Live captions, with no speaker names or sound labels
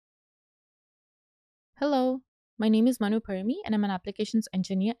Hello, my name is Manu Parami and I'm an applications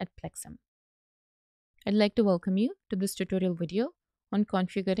engineer at Plexim. I'd like to welcome you to this tutorial video on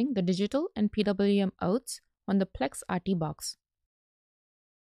configuring the digital and PWM outs on the PLECS RT Box.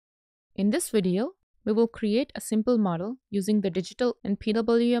 In this video, we will create a simple model using the digital and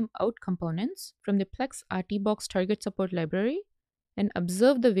PWM out components from the PLECS RT Box target support library and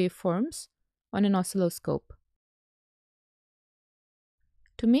observe the waveforms on an oscilloscope.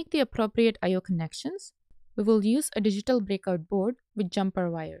 To make the appropriate I/O connections, we will use a digital breakout board with jumper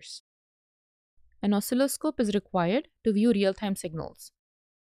wires. An oscilloscope is required to view real-time signals.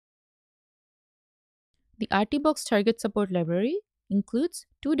 The RT Box target support library includes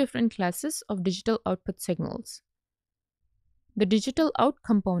two different classes of digital output signals. The digital out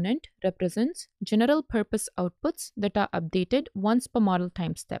component represents general-purpose outputs that are updated once per model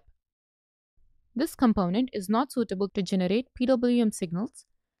time step. This component is not suitable to generate PWM signals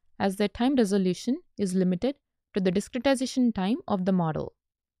as their time resolution is limited to the discretization time of the model.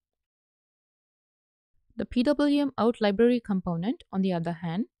 The PWM Out library component, on the other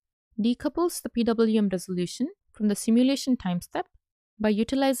hand, decouples the PWM resolution from the simulation time step by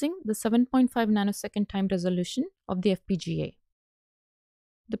utilizing the 7.5 nanosecond time resolution of the FPGA.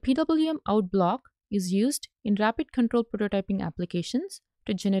 The PWM Out block is used in rapid control prototyping applications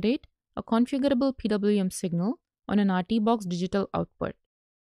to generate a configurable PWM signal on an RT Box digital output.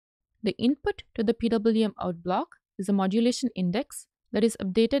 The input to the PWM Out block is a modulation index that is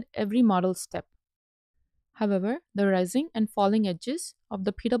updated every model step. However, the rising and falling edges of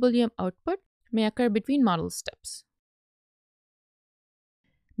the PWM output may occur between model steps.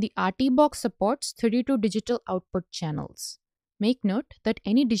 The RT Box supports 32 digital output channels. Make note that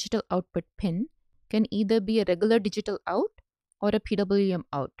any digital output pin can either be a regular digital out or a PWM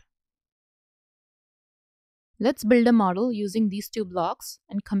out. Let's build a model using these two blocks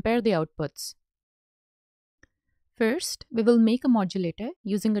and compare the outputs. First, we will make a modulator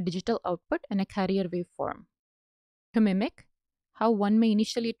using a digital output and a carrier waveform to mimic how one may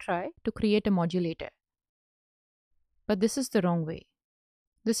initially try to create a modulator. But this is the wrong way.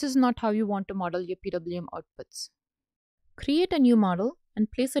 This is not how you want to model your PWM outputs. Create a new model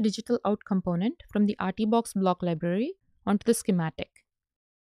and place a digital out component from the RT Box block library onto the schematic.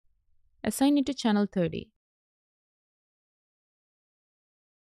 Assign it to channel 30.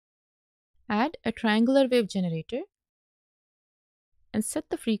 Add a triangular wave generator and set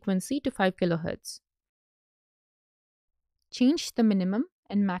the frequency to 5 kHz. Change the minimum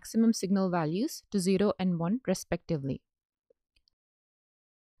and maximum signal values to 0 and 1 respectively.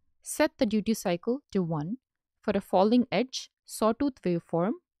 Set the duty cycle to 1 for a falling edge sawtooth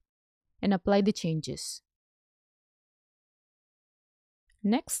waveform and apply the changes.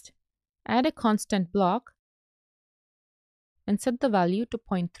 Next, add a constant block and set the value to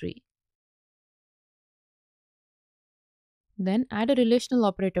 0.3. Then add a relational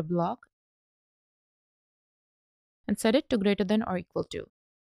operator block and set it to greater than or equal to.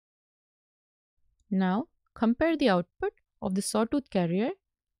 Now, compare the output of the sawtooth carrier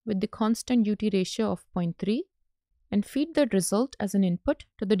with the constant duty ratio of 0.3 and feed that result as an input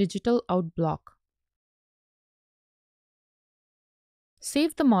to the digital out block.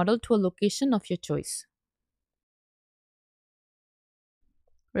 Save the model to a location of your choice.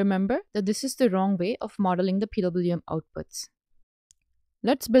 Remember that this is the wrong way of modeling the PWM outputs.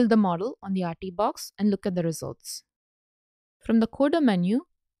 Let's build the model on the RT Box and look at the results. From the Coder menu,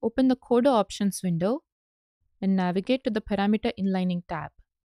 open the Coder Options window and navigate to the Parameter Inlining tab.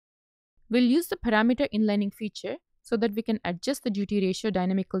 We'll use the Parameter Inlining feature so that we can adjust the duty ratio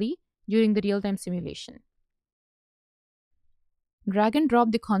dynamically during the real-time simulation. Drag and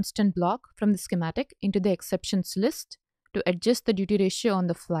drop the constant block from the schematic into the exceptions list to adjust the duty ratio on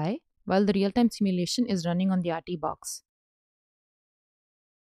the fly while the real-time simulation is running on the RT Box.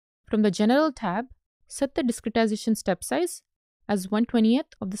 From the General tab, set the discretization step size as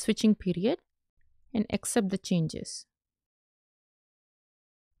 1/20th of the switching period and accept the changes.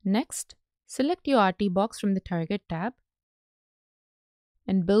 Next, select your RT Box from the Target tab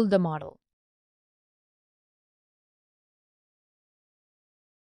and build the model.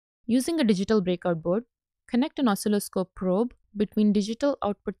 Using a digital breakout board, connect an oscilloscope probe between digital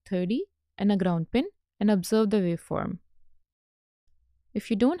output 30 and a ground pin and observe the waveform. If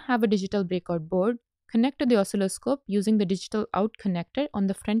you don't have a digital breakout board, connect to the oscilloscope using the digital out connector on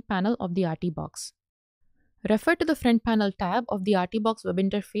the front panel of the RT Box. Refer to the front panel tab of the RT Box web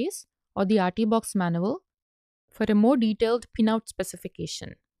interface or the RT Box manual for a more detailed pinout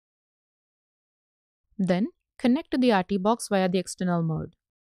specification. Then, connect to the RT Box via the external mode.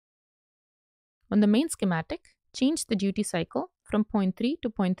 On the main schematic, change the duty cycle from 0.3 to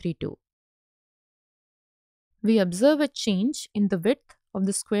 0.32. we observe a change in the width of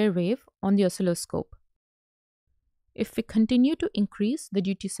the square wave on the oscilloscope. If we continue to increase the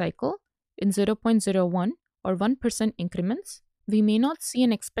duty cycle in 0.01 or 1% increments, we may not see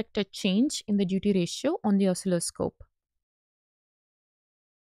an expected change in the duty ratio on the oscilloscope.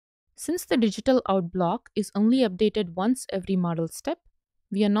 Since the digital out block is only updated once every model step,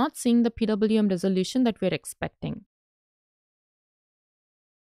 we are not seeing the PWM resolution that we are expecting.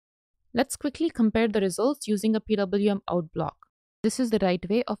 Let's quickly compare the results using a PWM out block. This is the right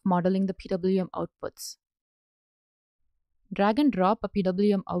way of modeling the PWM outputs. Drag and drop a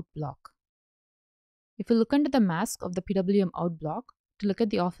PWM out block. If you look under the mask of the PWM out block to look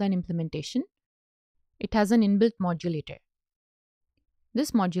at the offline implementation, it has an inbuilt modulator.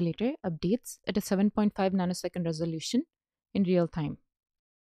 This modulator updates at a 7.5 nanosecond resolution in real time.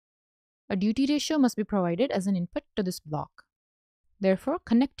 A duty ratio must be provided as an input to this block. Therefore,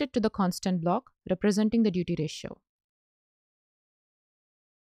 connect it to the constant block representing the duty ratio.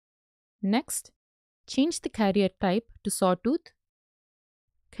 Next, change the carrier type to sawtooth,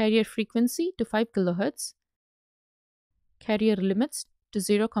 carrier frequency to 5 kHz, carrier limits to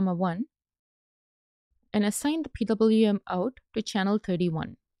 0,1, and assign the PWM out to channel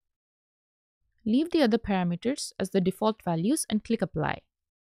 31. Leave the other parameters as the default values and click Apply.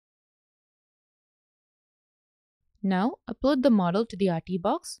 Now, upload the model to the RT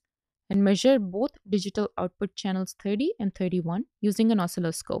box and measure both digital output channels 30 and 31 using an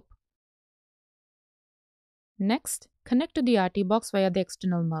oscilloscope. Next, connect to the RT box via the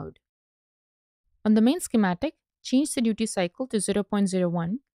external mode. On the main schematic, change the duty cycle to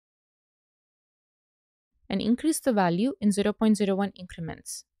 0.01 and increase the value in 0.01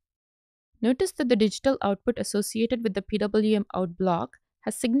 increments. Notice that the digital output associated with the PWM out block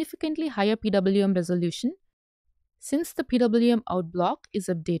has significantly higher PWM resolution since the PWM out block is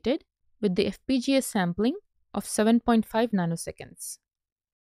updated with the FPGA sampling of 7.5 nanoseconds.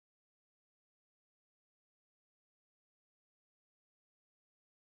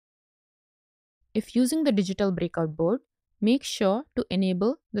 If using the digital breakout board, make sure to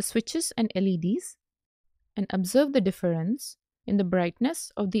enable the switches and LEDs and observe the difference in the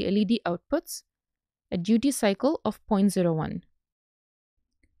brightness of the LED outputs at duty cycle of 0.01.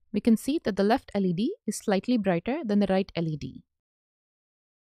 We can see that the left LED is slightly brighter than the right LED.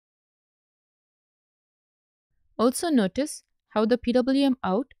 Also notice how the PWM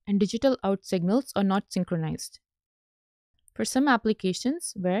out and digital out signals are not synchronized. For some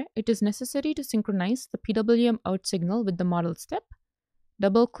applications where it is necessary to synchronize the PWM out signal with the model step,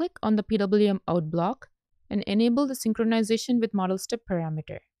 double-click on the PWM out block and enable the synchronization with model step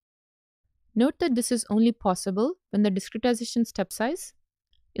parameter. Note that this is only possible when the discretization step size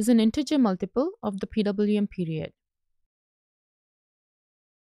is an integer multiple of the PWM period.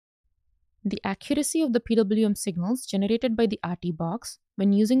 The accuracy of the PWM signals generated by the RT box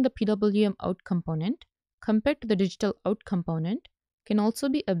when using the PWM out component compared to the digital out component can also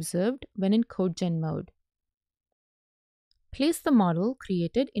be observed when in code gen mode. Place the model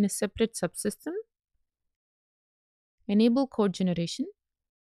created in a separate subsystem, enable code generation,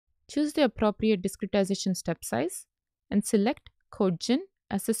 choose the appropriate discretization step size, and select code gen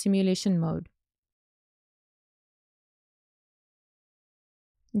as the simulation mode.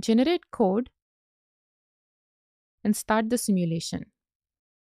 Generate code and start the simulation.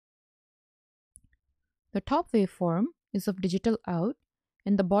 The top waveform is of digital out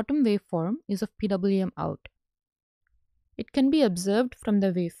and the bottom waveform is of PWM out. It can be observed from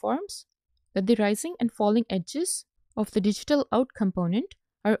the waveforms that the rising and falling edges of the digital out component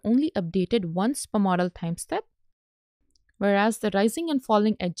are only updated once per model time step, whereas the rising and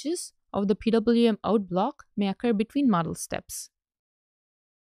falling edges of the PWM out block may occur between model steps.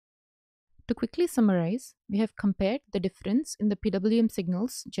 To quickly summarize, we have compared the difference in the PWM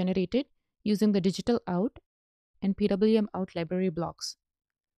signals generated using the digital out and PWM out library blocks.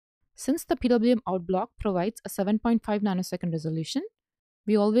 Since the PWM out block provides a 7.5 nanosecond resolution,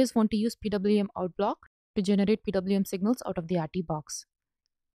 we always want to use PWM out block to generate PWM signals out of the RT box.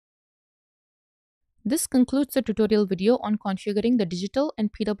 This concludes the tutorial video on configuring the digital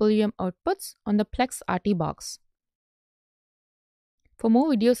and PWM outputs on the PLECS RT Box. For more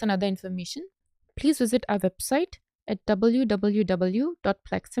videos and other information, please visit our website at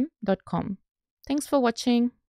www.plexim.com. Thanks for watching.